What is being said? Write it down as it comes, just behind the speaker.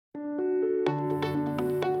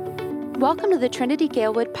Welcome to the Trinity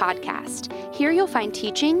Galewood podcast. Here you'll find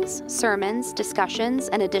teachings, sermons, discussions,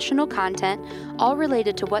 and additional content, all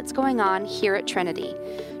related to what's going on here at Trinity.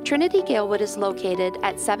 Trinity Galewood is located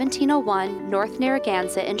at 1701 North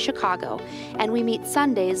Narragansett in Chicago, and we meet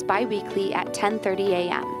Sundays bi-weekly at 10:30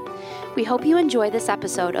 a.m. We hope you enjoy this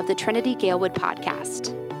episode of the Trinity Galewood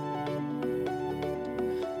podcast.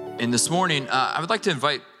 And this morning, I would like to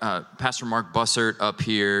invite Pastor Mark Bussert up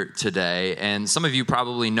here today. And some of you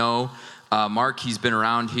probably know Mark. He's been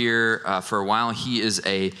around here for a while. He is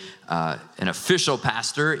an official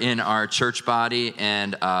pastor in our church body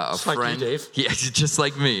and a just friend. Like you, Dave. Yeah, just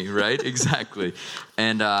like me, right? Exactly.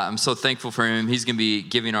 And I'm so thankful for him. He's going to be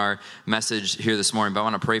giving our message here this morning, but I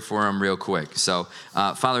want to pray for him real quick. So,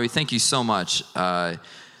 Father, we thank you so much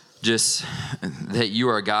just that you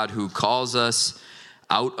are a God who calls us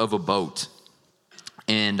out of a boat.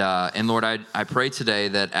 And Lord, I pray today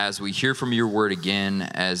that as we hear from your word again,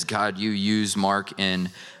 as God, you use Mark in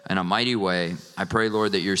a mighty way, I pray,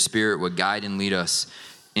 Lord, that your spirit would guide and lead us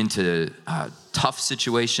into tough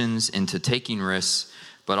situations, into taking risks,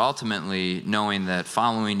 but ultimately knowing that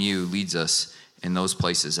following you leads us in those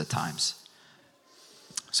places at times.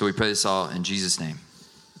 So we pray this all in Jesus' name.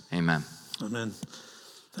 Amen. Amen.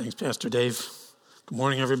 Thanks, Pastor Dave. Good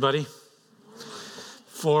morning, everybody.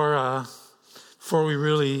 Before we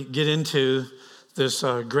really get into this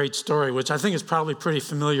great story, which I think is probably pretty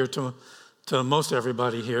familiar to most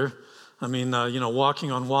everybody here. I mean,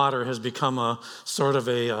 walking on water has become a sort of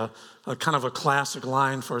a kind of a classic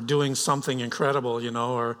line for doing something incredible,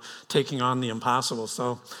 or taking on the impossible.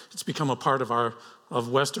 So it's become a part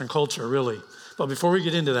of Western culture, really. But before we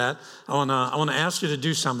get into that, I want to ask you to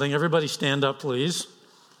do something. Everybody stand up, please.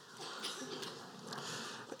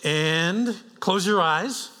 And close your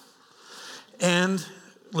eyes and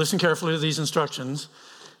listen carefully to these instructions.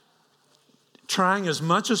 Trying as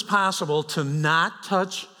much as possible to not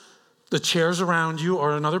touch the chairs around you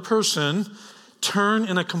or another person, turn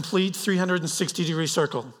in a complete 360-degree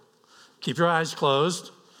circle. Keep your eyes closed.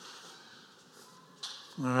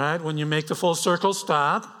 All right, when you make the full circle,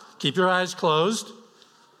 stop. Keep your eyes closed.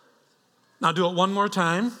 Now do it one more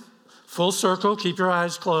time. Full circle, keep your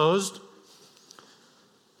eyes closed.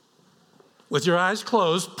 With your eyes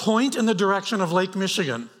closed, point in the direction of Lake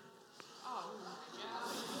Michigan.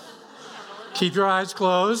 Keep your eyes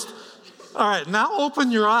closed. All right, now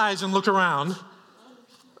open your eyes and look around.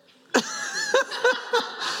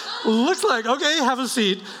 Looks like, okay, have a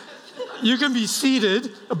seat. You can be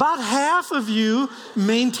seated. About half of you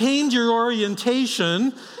maintained your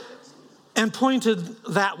orientation and pointed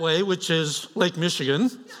that way, which is Lake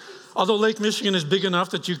Michigan. Although Lake Michigan is big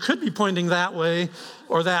enough that you could be pointing that way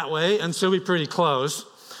or that way and still be pretty close.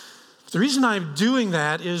 The reason I'm doing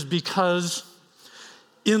that is because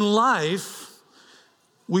in life,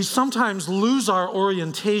 we sometimes lose our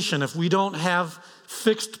orientation if we don't have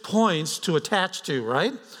fixed points to attach to,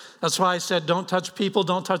 right? That's why I said don't touch people,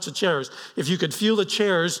 don't touch the chairs. If you could feel the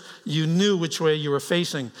chairs, you knew which way you were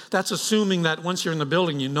facing. That's assuming that once you're in the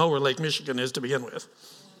building, you know where Lake Michigan is to begin with,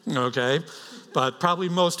 okay? But probably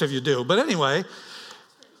most of you do. But anyway,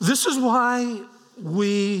 this is why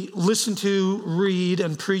we listen to, read,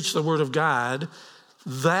 and preach the Word of God.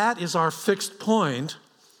 That is our fixed point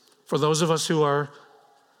for those of us who are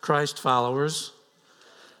Christ followers.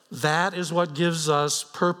 That is what gives us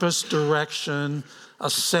purpose, direction, a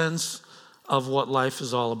sense of what life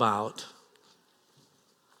is all about.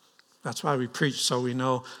 That's why we preach, so we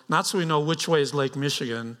know, not so we know which way is Lake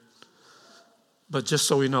Michigan, but just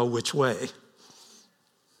so we know which way.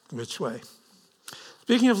 Which way?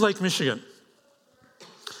 Speaking of Lake Michigan,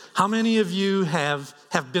 how many of you have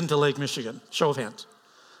been to Lake Michigan? Show of hands.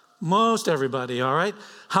 Most everybody, all right?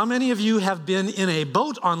 How many of you have been in a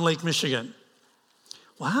boat on Lake Michigan?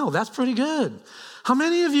 Wow, that's pretty good. How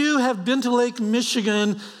many of you have been to Lake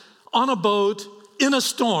Michigan on a boat in a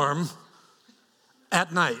storm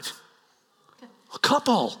at night? A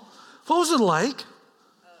couple. What was it like?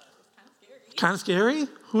 Kind of scary.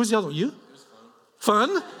 Who was the other one? You? It was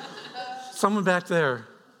fun. Someone back there. It was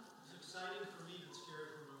exciting for me, but scary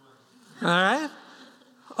for my wife. All right.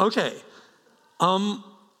 Okay.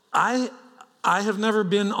 I have never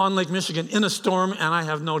been on Lake Michigan in a storm, and I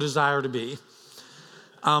have no desire to be.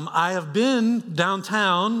 I have been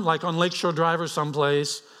downtown, like on Lakeshore Drive or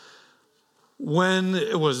someplace, when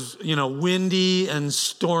it was, windy and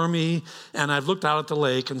stormy, and I've looked out at the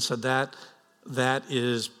lake and said that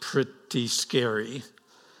is pretty scary.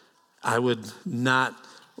 I would not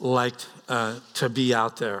like to be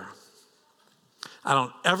out there. I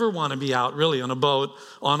don't ever want to be out really on a boat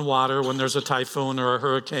on water when there's a typhoon or a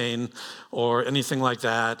hurricane or anything like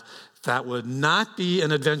that. That would not be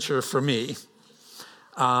an adventure for me.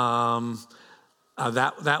 That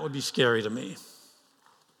would be scary to me.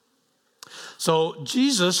 So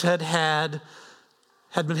Jesus had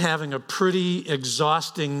been having a pretty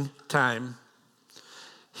exhausting time.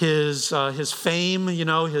 His fame,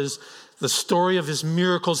 the story of his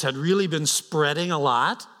miracles had really been spreading a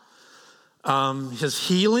lot. His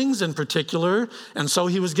healings in particular. And so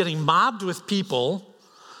he was getting mobbed with people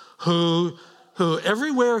who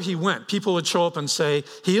everywhere he went, people would show up and say,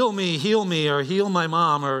 heal me, or heal my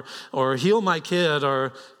mom, or heal my kid,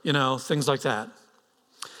 or, things like that.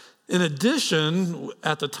 In addition,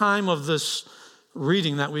 at the time of this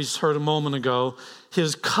reading that we heard a moment ago,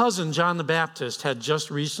 his cousin, John the Baptist, had just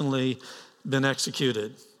recently been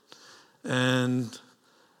executed. And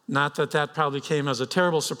not that probably came as a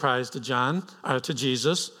terrible surprise to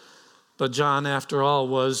Jesus, but John, after all,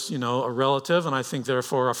 was, a relative, and I think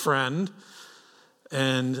therefore a friend.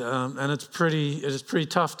 And it is pretty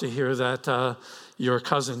tough to hear that your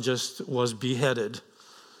cousin just was beheaded.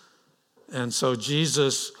 And so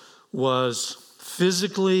Jesus was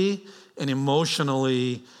physically and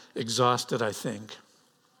emotionally exhausted, I think.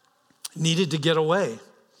 Needed to get away.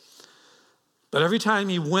 But every time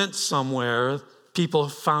he went somewhere, people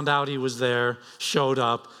found out he was there, showed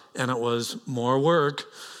up, and it was more work,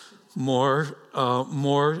 more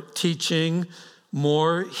teaching,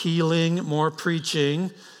 more healing, more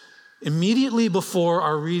preaching. Immediately before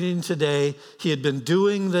our reading today, he had been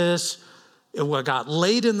doing this. It got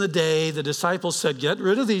late in the day. The disciples said, get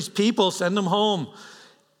rid of these people, send them home.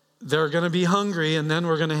 They're going to be hungry, and then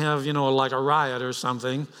we're going to have, like a riot or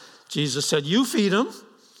something. Jesus said, you feed them.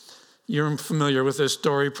 You're familiar with this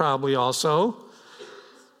story probably also.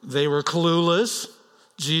 They were clueless.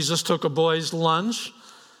 Jesus took a boy's lunch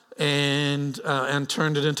and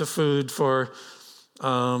turned it into food for,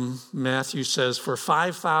 Matthew says, for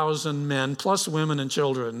 5,000 men plus women and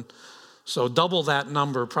children. So double that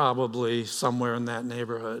number probably somewhere in that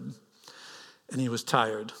neighborhood. And he was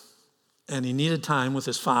tired. And he needed time with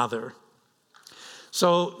his Father.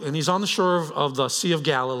 And he's on the shore of the Sea of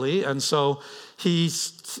Galilee. And so he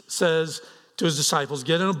says to his disciples,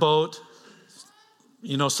 get in a boat.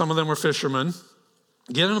 Some of them were fishermen.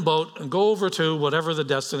 Get in a boat and go over to whatever the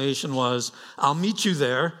destination was. I'll meet you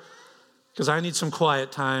there because I need some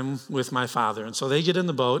quiet time with my Father. And so they get in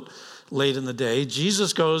the boat late in the day.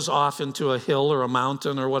 Jesus goes off into a hill or a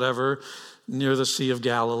mountain or whatever near the Sea of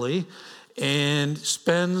Galilee and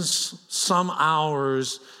spends some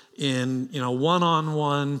hours in,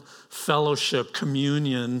 one-on-one fellowship,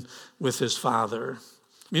 communion with his Father.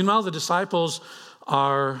 Meanwhile, the disciples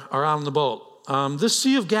are out on the boat. This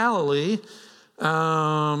Sea of Galilee,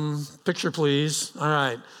 picture please. All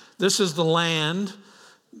right. This is the land.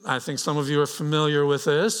 I think some of you are familiar with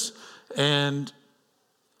this. And,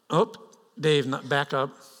 Dave, back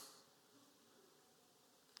up.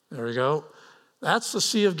 There we go. That's the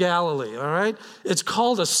Sea of Galilee, all right? It's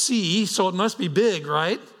called a sea, so it must be big,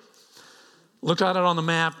 right? Look at it on the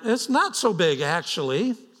map. It's not so big,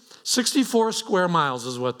 actually. 64 square miles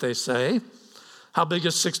is what they say. How big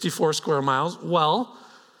is 64 square miles? Well,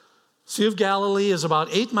 Sea of Galilee is about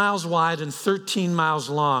 8 miles wide and 13 miles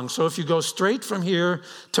long. So if you go straight from here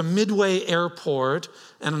to Midway Airport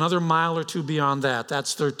and another mile or two beyond that,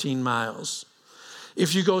 that's 13 miles.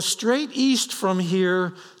 If you go straight east from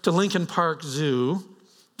here to Lincoln Park Zoo,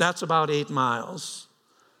 that's about 8 miles.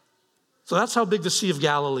 So that's how big the Sea of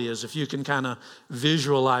Galilee is, if you can kind of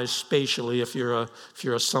visualize spatially, if you're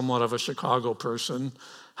a somewhat of a Chicago person,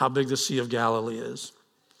 how big the Sea of Galilee is.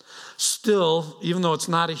 Still, even though it's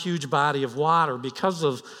not a huge body of water, because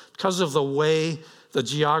of the way, the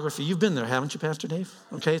geography, you've been there, haven't you, Pastor Dave?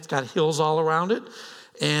 Okay, it's got hills all around it.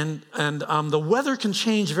 And the weather can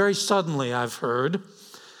change very suddenly, I've heard.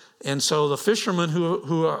 And so the fishermen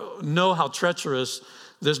who know how treacherous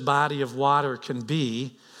this body of water can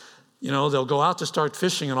be, they'll go out to start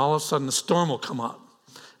fishing and all of a sudden a storm will come up.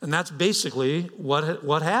 And that's basically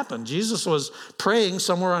what happened. Jesus was praying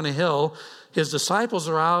somewhere on a hill. His disciples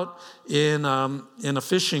are out in a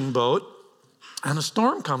fishing boat and a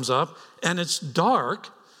storm comes up and it's dark.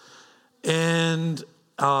 And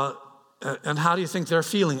how do you think they're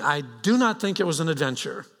feeling? I do not think it was an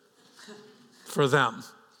adventure for them.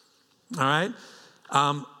 All right?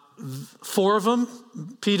 4 of them,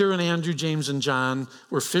 Peter and Andrew, James and John,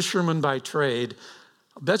 were fishermen by trade.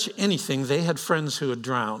 I'll bet you anything they had friends who had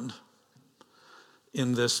drowned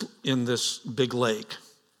in this big lake.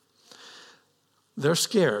 They're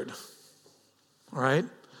scared. All right?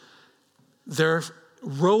 They're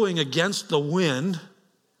rowing against the wind.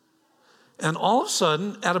 And all of a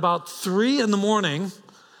sudden, at about 3 a.m,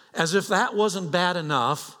 as if that wasn't bad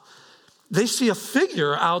enough, they see a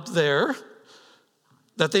figure out there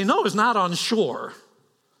that they know is not on shore.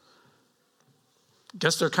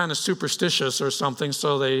 Guess they're kind of superstitious or something,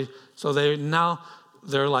 so they're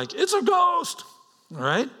like, it's a ghost, all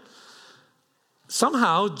right?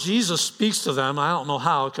 Somehow Jesus speaks to them. I don't know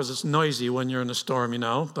how, because it's noisy when you're in a storm,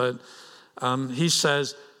 but he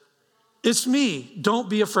says, it's me, don't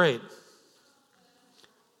be afraid.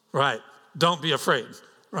 Right, don't be afraid,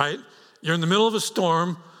 right? You're in the middle of a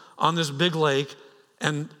storm on this big lake,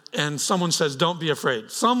 and someone says, don't be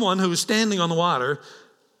afraid. Someone who's standing on the water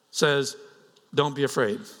says, don't be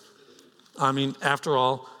afraid. I mean, after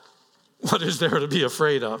all, what is there to be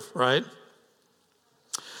afraid of, right?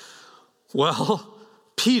 Well,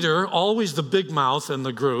 Peter, always the big mouth in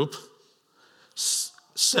the group,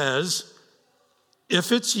 says,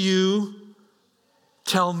 if it's you,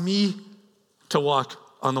 tell me to walk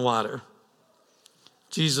on the water.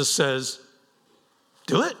 Jesus says,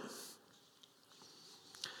 do it.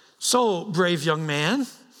 So, brave young man,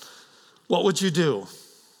 what would you do?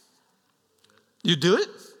 You do it?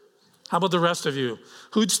 How about the rest of you?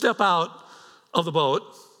 Who'd step out of the boat?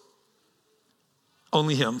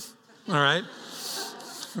 Only him, all right?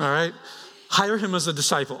 All right? Hire him as a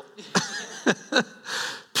disciple.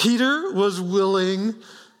 Peter was willing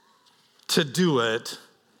to do it,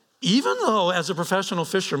 even though as a professional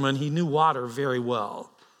fisherman, he knew water very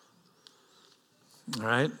well. All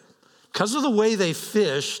right? Because of the way they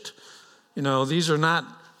fished, these are not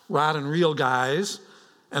rod and reel guys,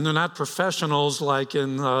 and they're not professionals like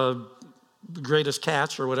in The Greatest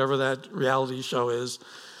Catch or whatever that reality show is.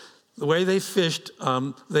 The way they fished,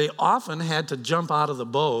 they often had to jump out of the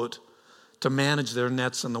boat to manage their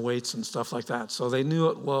nets and the weights and stuff like that. So they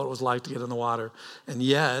knew what it was like to get in the water. And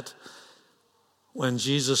yet, when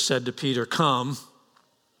Jesus said to Peter, come,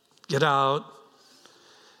 get out,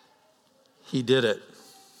 he did it.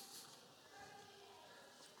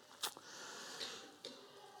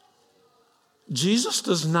 Jesus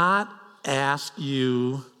does not ask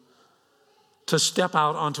you to step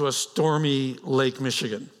out onto a stormy Lake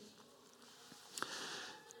Michigan.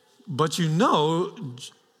 But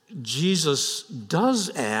Jesus does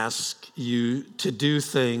ask you to do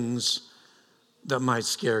things that might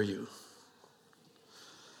scare you.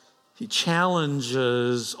 He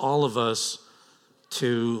challenges all of us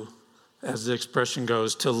to, as the expression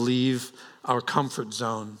goes, to leave our comfort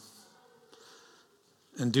zone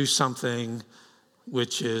and do something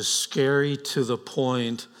which is scary to the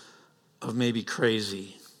point of maybe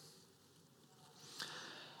crazy.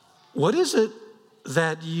 What is it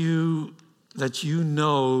that you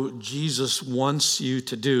know Jesus wants you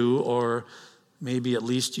to do, or maybe at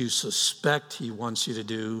least you suspect he wants you to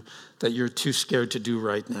do, that you're too scared to do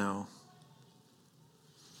right now?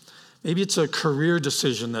 Maybe it's a career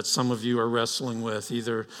decision that some of you are wrestling with,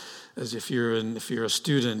 either as if you're a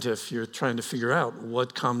student, if you're trying to figure out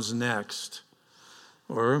what comes next.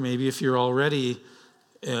 Or maybe if you're already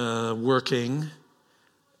working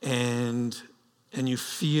and you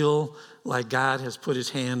feel like God has put his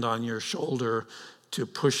hand on your shoulder to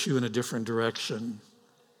push you in a different direction.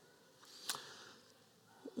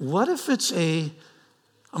 What if it's I'm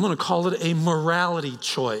going to call it a morality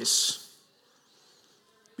choice?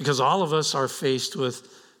 Because all of us are faced with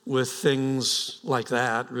things like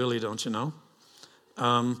that, really, don't you know?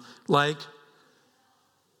 Like,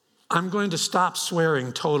 I'm going to stop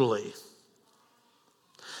swearing totally.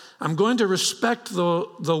 I'm going to respect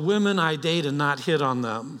the women I date and not hit on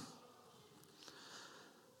them.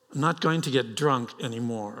 I'm not going to get drunk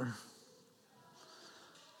anymore.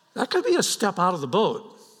 That could be a step out of the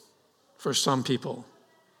boat for some people.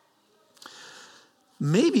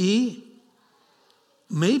 Maybe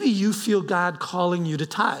you feel God calling you to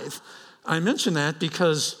tithe. I mention that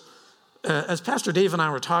because as Pastor Dave and I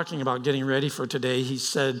were talking about getting ready for today, he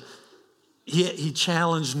said, he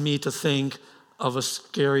challenged me to think of a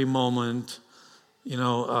scary moment,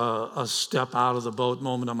 a step out of the boat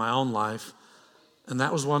moment of my own life. And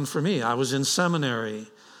that was one for me. I was in seminary.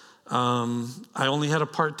 I only had a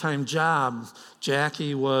part-time job.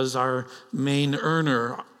 Jackie was our main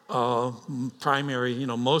earner, primary,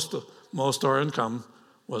 most of our income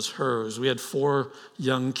was hers. We had 4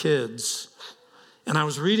 young kids. And I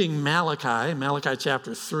was reading Malachi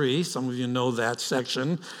chapter 3. Some of you know that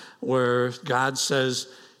section where God says,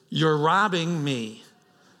 you're robbing me.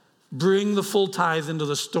 Bring the full tithe into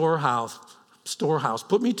the storehouse.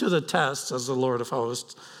 Put me to the test, says the Lord of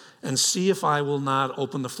hosts, and see if I will not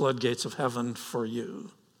open the floodgates of heaven for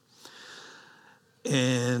you.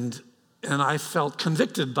 And I felt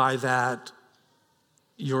convicted by that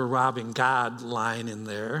you're robbing God line in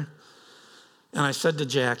there. And I said to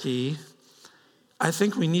Jackie, I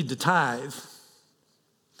think we need to tithe.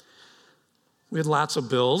 We had lots of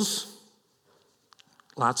bills,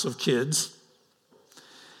 lots of kids,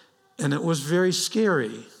 and it was very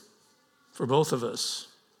scary for both of us.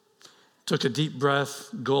 Took a deep breath,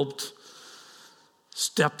 gulped,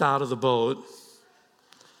 stepped out of the boat.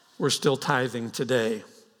 We're still tithing today.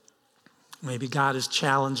 Maybe God is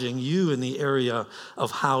challenging you in the area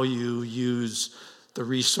of how you use the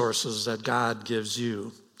resources that God gives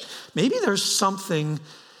you. Maybe there's something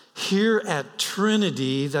here at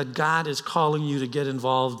Trinity that God is calling you to get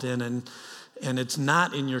involved in, and it's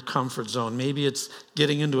not in your comfort zone. Maybe it's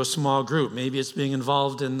getting into a small group. Maybe it's being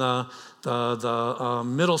involved in the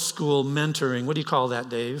middle school mentoring. What do you call that,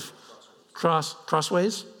 Dave?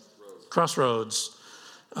 Crossroads.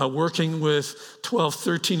 Working with 12,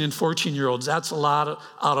 13, and 14-year-olds. That's a lot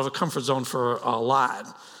out of a comfort zone for a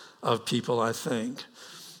lot of people, I think.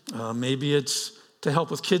 Maybe it's to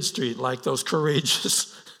help with Kid Street, like those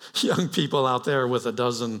courageous young people out there with a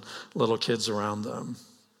dozen little kids around them.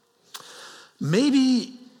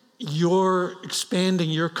 Maybe you're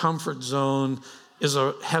expanding your comfort zone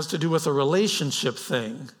has to do with a relationship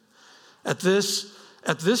thing. At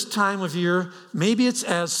this time of year, maybe it's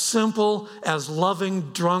as simple as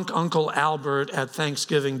loving drunk Uncle Albert at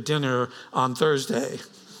Thanksgiving dinner on Thursday.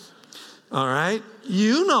 All right?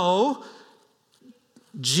 You know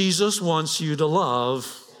Jesus wants you to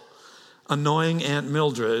love annoying Aunt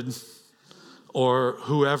Mildred or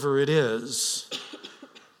whoever it is.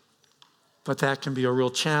 But that can be a real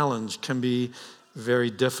challenge, can be very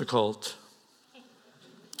difficult.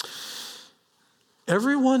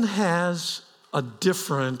 Everyone has a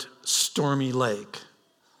different stormy lake.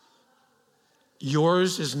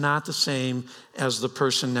 Yours is not the same as the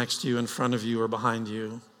person next to you, in front of you, or behind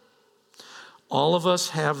you. All of us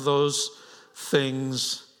have those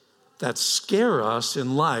things that scare us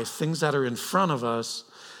in life, things that are in front of us.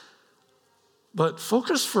 But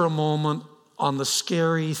focus for a moment on the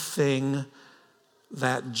scary thing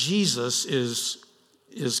that Jesus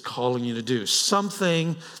is calling you to do.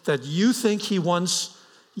 Something that you think he wants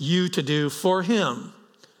you to do for him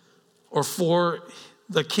or for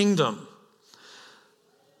the kingdom.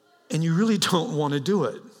 And you really don't want to do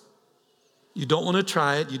it. You don't want to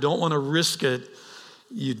try it. You don't want to risk it.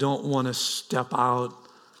 You don't want to step out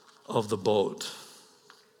of the boat.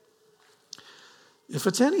 If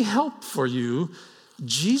it's any help for you,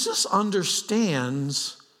 Jesus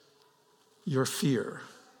understands your fear.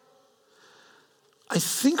 I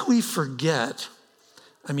think we forget.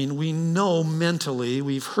 We know mentally,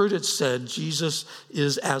 we've heard it said, Jesus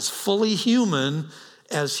is as fully human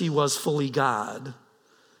as he was fully God.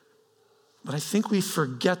 But I think we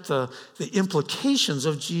forget the implications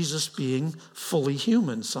of Jesus being fully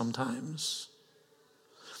human sometimes.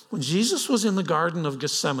 When Jesus was in the Garden of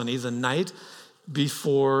Gethsemane the night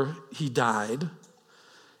before he died,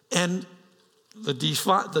 and the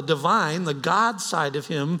divine, the God side of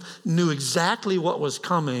him knew exactly what was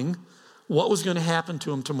coming, what was going to happen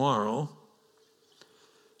to him tomorrow,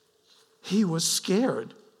 he was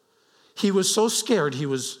scared. He was so scared, he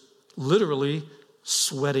was literally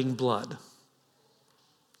sweating blood.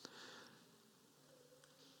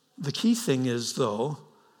 The key thing is, though,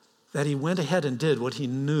 that he went ahead and did what he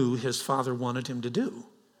knew his Father wanted him to do.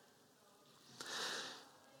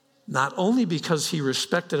 Not only because he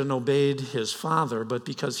respected and obeyed his Father, but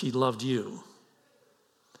because he loved you.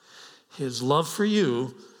 His love for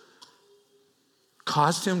you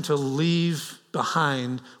caused him to leave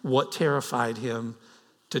behind what terrified him,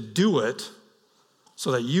 to do it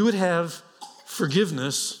so that you would have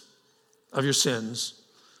forgiveness of your sins,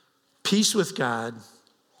 peace with God,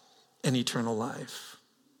 and eternal life.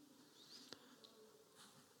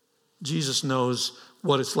 Jesus knows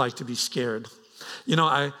what it's like to be scared.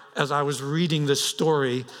 As I was reading this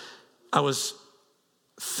story, I was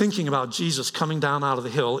thinking about Jesus coming down out of the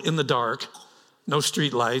hill in the dark, no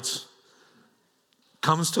street lights,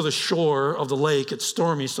 comes to the shore of the lake. It's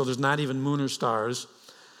stormy, so there's not even moon or stars.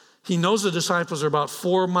 He knows the disciples are about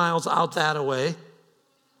 4 miles out that way.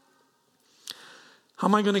 How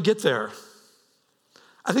am I going to get there?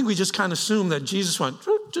 I think we just kind of assume that Jesus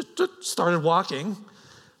started walking.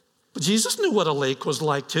 But Jesus knew what a lake was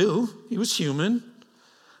like too. He was human.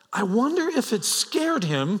 I wonder if it scared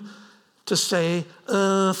him to say,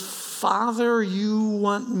 Father, you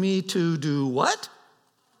want me to do what?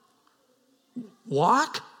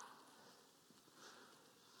 Walk?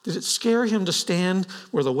 Did it scare him to stand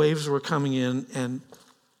where the waves were coming in and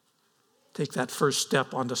take that first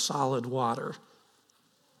step onto solid water?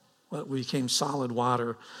 What became solid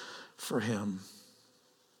water for him.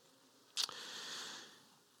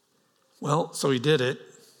 Well, so he did it.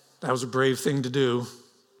 That was a brave thing to do.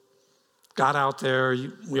 Got out there.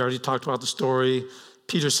 We already talked about the story.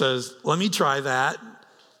 Peter says, let me try that.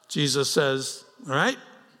 Jesus says, all right,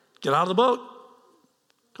 get out of the boat.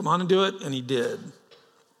 Come on and do it. And he did.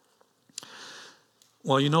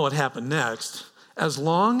 Well, you know what happened next. As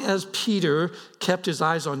long as Peter kept his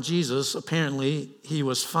eyes on Jesus, apparently he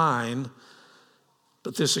was fine.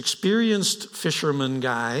 But this experienced fisherman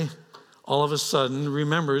guy all of a sudden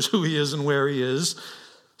remembers who he is and where he is,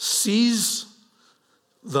 sees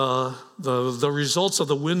the results of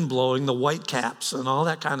the wind blowing, the white caps and all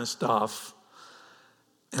that kind of stuff.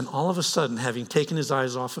 And all of a sudden, having taken his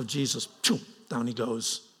eyes off of Jesus, down he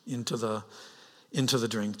goes into the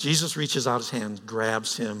drink. Jesus reaches out his hand,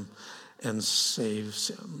 grabs him, and saves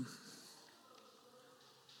him.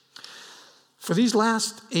 For these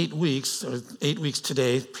last 8 weeks, or 8 weeks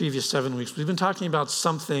today, previous 7 weeks, we've been talking about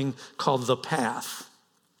something called the path.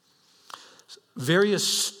 Various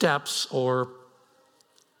steps or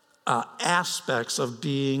aspects of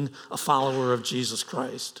being a follower of Jesus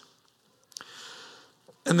Christ.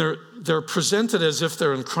 And they're presented as if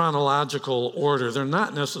they're in chronological order. They're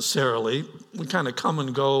not necessarily. We kind of come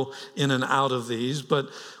and go in and out of these. But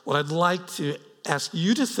what I'd like to ask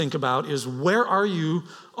you to think about is, where are you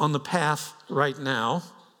on the path right now?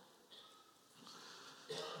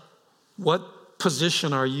 What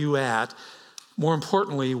position are you at? More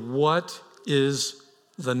importantly, what is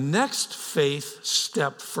the next faith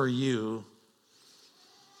step for you?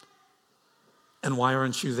 And why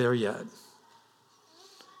aren't you there yet?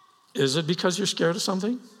 Is it because you're scared of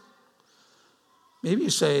something? Maybe you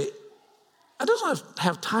say, I don't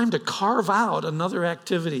have time to carve out another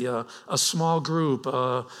activity, a small group,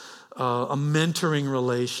 a mentoring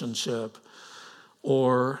relationship.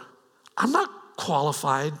 Or I'm not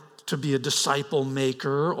qualified to be a disciple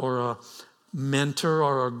maker or a mentor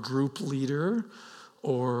or a group leader.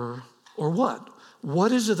 Or what?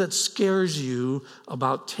 What is it that scares you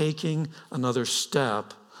about taking another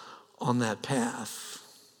step on that path?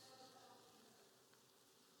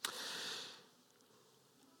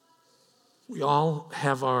 We all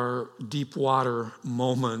have our deep water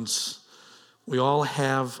moments. We all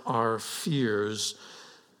have our fears.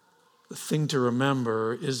 The thing to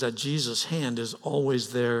remember is that Jesus' hand is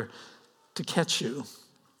always there to catch you.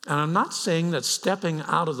 And I'm not saying that stepping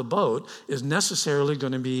out of the boat is necessarily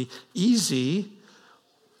going to be easy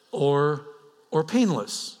or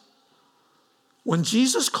painless. When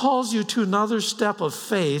Jesus calls you to another step of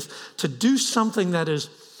faith, to do something that is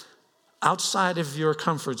outside of your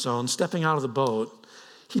comfort zone, stepping out of the boat,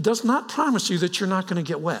 he does not promise you that you're not going to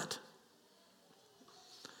get wet.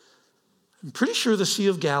 I'm pretty sure the Sea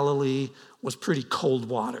of Galilee was pretty cold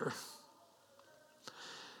water.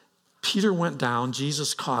 Peter went down,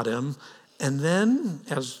 Jesus caught him, and then,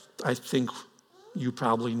 as I think you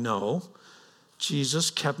probably know,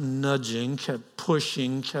 Jesus kept nudging, kept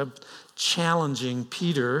pushing, kept challenging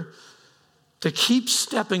Peter to keep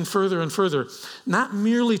stepping further and further, not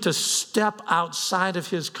merely to step outside of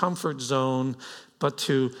his comfort zone, but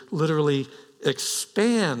to literally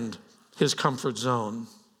expand his comfort zone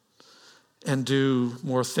and do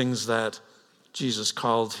more things that Jesus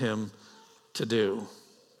called him to do.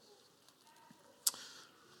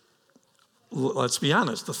 Let's be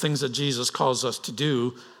honest, the things that Jesus calls us to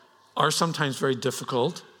do are sometimes very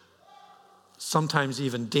difficult, sometimes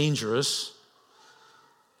even dangerous,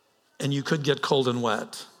 and you could get cold and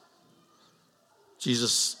wet.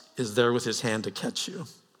 Jesus is there with his hand to catch you.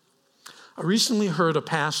 I recently heard a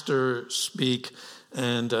pastor speak,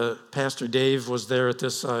 and Pastor Dave was there at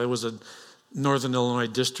this, it was a Northern Illinois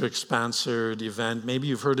District-sponsored event. Maybe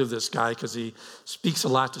you've heard of this guy because he speaks a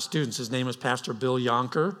lot to students. His name is Pastor Bill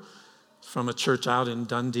Yonker from a church out in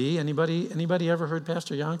Dundee. Anybody ever heard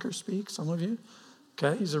Pastor Yonker speak? Some of you?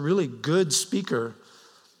 Okay, he's a really good speaker.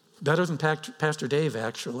 Better than Pastor Dave,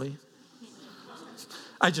 actually.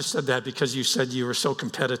 I just said that because you said you were so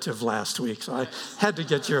competitive last week, so I had to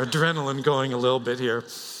get your adrenaline going a little bit here.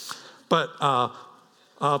 But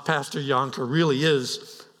Pastor Yonker really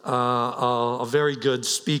is a very good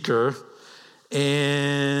speaker,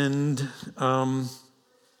 and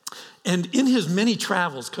in his many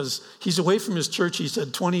travels, because he's away from his church, he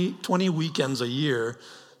said 20 weekends a year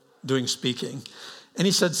doing speaking. And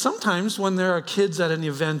he said sometimes when there are kids at an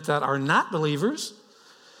event that are not believers,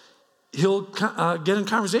 he'll get in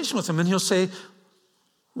conversation with them and he'll say,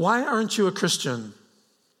 "Why aren't you a Christian?"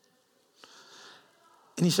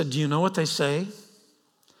 And he said, "Do you know what they say?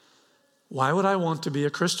 Why would I want to be a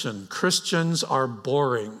Christian? Christians are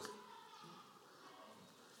boring."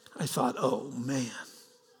 I thought, oh man.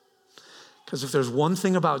 Because if there's one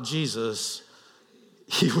thing about Jesus,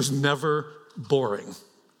 he was never boring.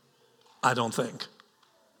 I don't think.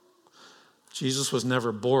 Jesus was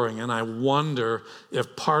never boring, and I wonder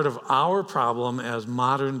if part of our problem as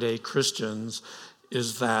modern day Christians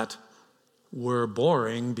is that we're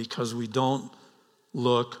boring because we don't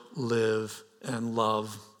look, live, and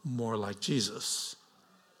love more like Jesus.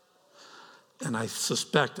 And I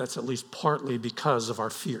suspect that's at least partly because of our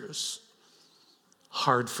fears.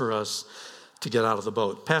 Hard for us to get out of the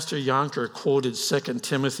boat. Pastor Yonker quoted 2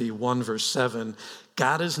 Timothy 1 verse 7.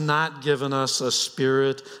 God has not given us a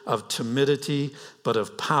spirit of timidity, but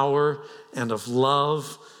of power and of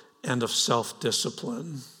love and of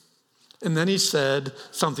self-discipline. And then he said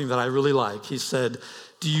something that I really like. He said,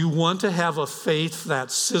 do you want to have a faith that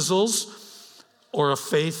sizzles or a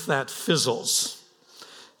faith that fizzles?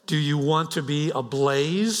 Do you want to be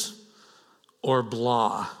ablaze or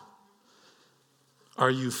blah?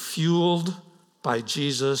 Are you fueled by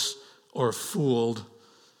Jesus or fooled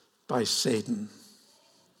by Satan?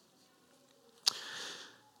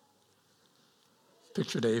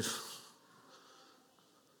 Picture, Dave.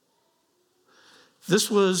 This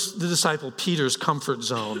was the disciple Peter's comfort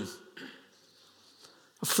zone.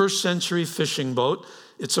 A first century fishing boat.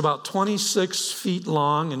 It's about 26 feet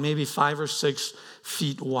long and maybe 5 or 6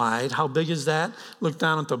 feet wide. How big is that? Look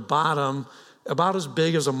down at the bottom, about as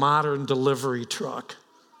big as a modern delivery truck,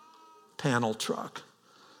 panel truck.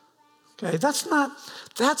 Okay, that's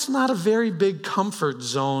not a very big comfort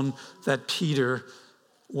zone that Peter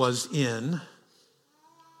was in.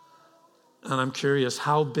 And I'm curious,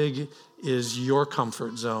 how big is your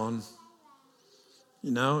comfort zone?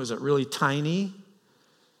 You know, is it really tiny?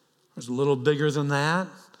 Or is it a little bigger than that?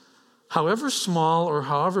 However small or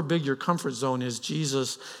however big your comfort zone is,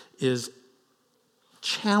 Jesus is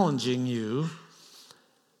challenging you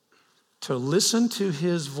to listen to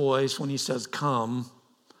his voice when he says, come,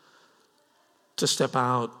 to step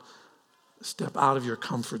out of your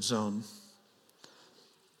comfort zone.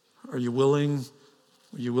 Are you willing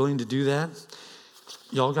to do that?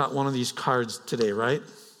 Y'all got one of these cards today, right?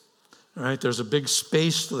 All right, there's a big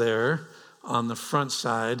space there on the front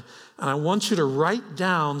side, and I want you to write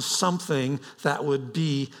down something that would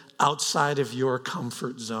be outside of your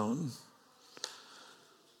comfort zone.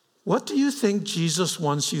 What do you think Jesus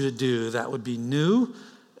wants you to do that would be new?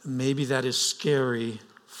 Maybe that is scary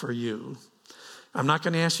for you. I'm not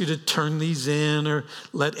going to ask you to turn these in or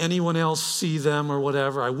let anyone else see them or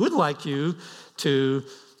whatever. I would like you to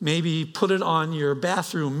maybe put it on your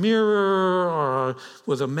bathroom mirror or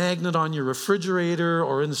with a magnet on your refrigerator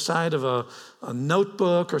or inside of a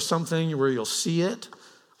notebook or something where you'll see it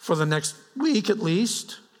for the next week at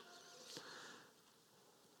least.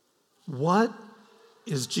 What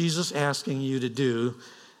is Jesus asking you to do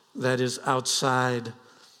that is outside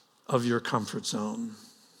of your comfort zone?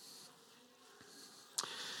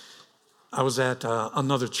 I was at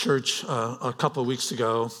another church a couple of weeks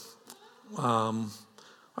ago. I'm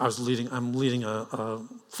leading a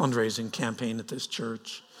fundraising campaign at this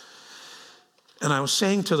church. And I was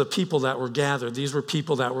saying to the people that were gathered, these were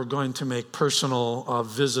people that were going to make personal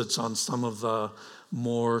visits on some of the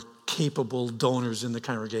more capable donors in the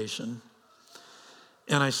congregation.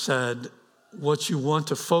 And I said, what you want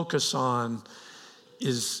to focus on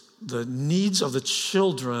is the needs of the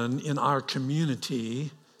children in our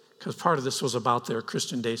community, because part of this was about their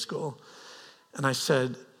Christian day school. And I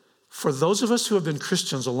said, for those of us who have been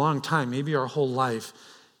Christians a long time, maybe our whole life,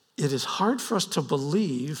 it is hard for us to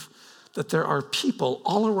believe that there are people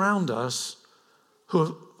all around us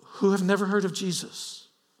who have never heard of Jesus.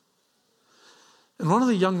 And one of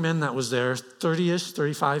the young men that was there, 30-ish,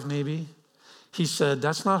 35 maybe, he said,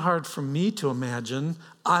 that's not hard for me to imagine.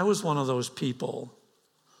 I was one of those people.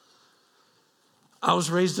 I was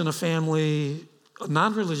raised in a family, a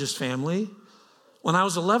non-religious family. When I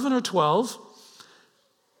was 11 or 12,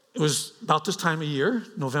 it was about this time of year,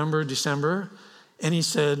 November, December, and he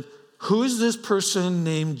said, who is this person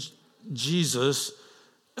named Jesus,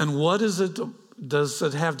 and what does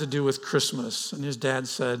it have to do with Christmas? And his dad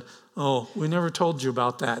said, oh, we never told you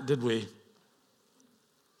about that, did we?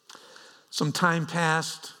 Some time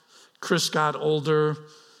passed. Chris got older.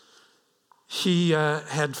 He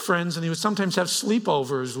had friends, and he would sometimes have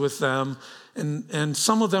sleepovers with them. And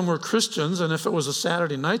some of them were Christians, and if it was a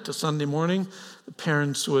Saturday night to Sunday morning, the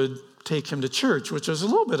parents would take him to church, which was a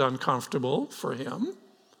little bit uncomfortable for him.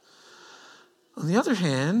 On the other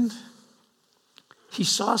hand, he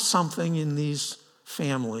saw something in these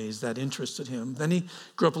families that interested him. Then he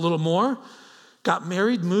grew up a little more, got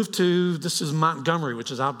married, moved to, this is Montgomery, which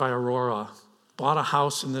is out by Aurora, bought a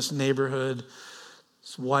house in this neighborhood.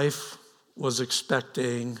 His wife was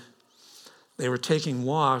expecting. They were taking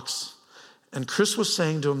walks, and Chris was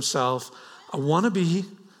saying to himself, I want to be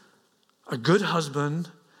a good husband,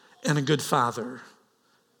 and a good father.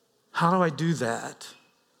 How do I do that?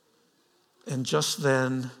 And just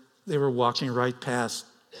then, they were walking right past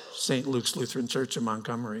St. Luke's Lutheran Church in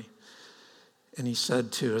Montgomery. And he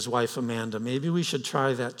said to his wife, Amanda, maybe we should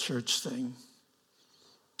try that church thing.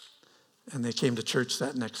 And they came to church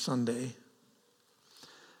that next Sunday.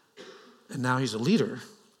 And now he's a leader,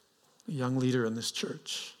 a young leader in this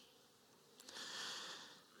church.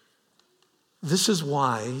 This is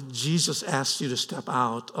why Jesus asks you to step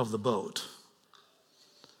out of the boat.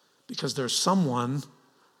 Because there's someone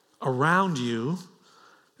around you.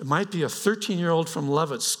 It might be a 13-year-old from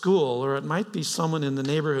Levitt School, or it might be someone in the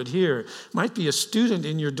neighborhood here. It might be a student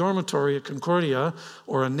in your dormitory at Concordia,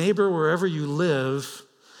 or a neighbor wherever you live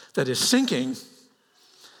that is sinking,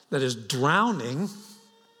 that is drowning,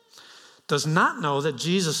 does not know that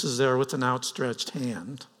Jesus is there with an outstretched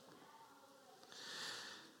hand.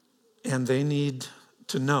 And they need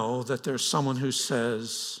to know that there's someone who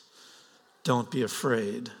says, don't be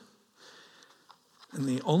afraid. And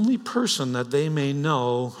the only person that they may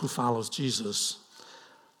know who follows Jesus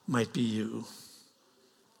might be you.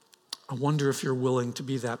 I wonder if you're willing to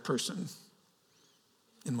be that person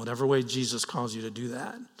in whatever way Jesus calls you to do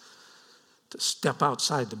that, to step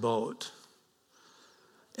outside the boat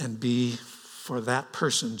and be for that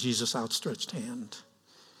person Jesus' outstretched hand.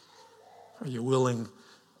 Are you willing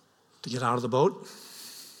to get out of the boat?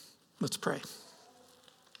 Let's pray.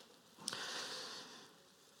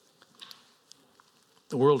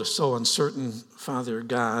 The world is so uncertain, Father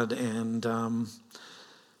God, and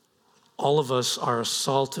all of us are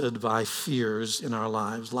assaulted by fears in our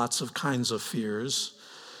lives, lots of kinds of fears.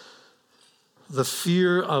 The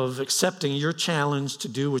fear of accepting your challenge to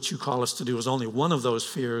do what you call us to do is only one of those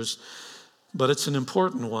fears, but it's an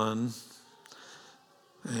important one.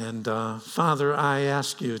 And Father, I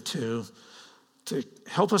ask you to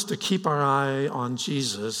help us to keep our eye on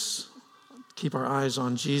Jesus, keep our eyes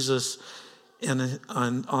on Jesus and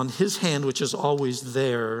on his hand, which is always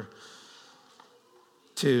there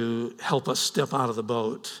to help us step out of the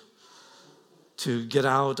boat, to get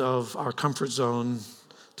out of our comfort zone,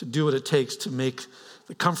 to do what it takes to make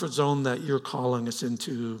the comfort zone that you're calling us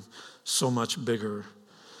into so much bigger.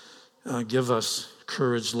 Give us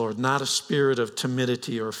courage, Lord, not a spirit of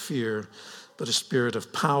timidity or fear, but a spirit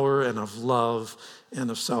of power and of love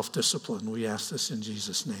and of self-discipline. We ask this in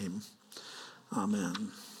Jesus' name.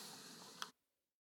 Amen.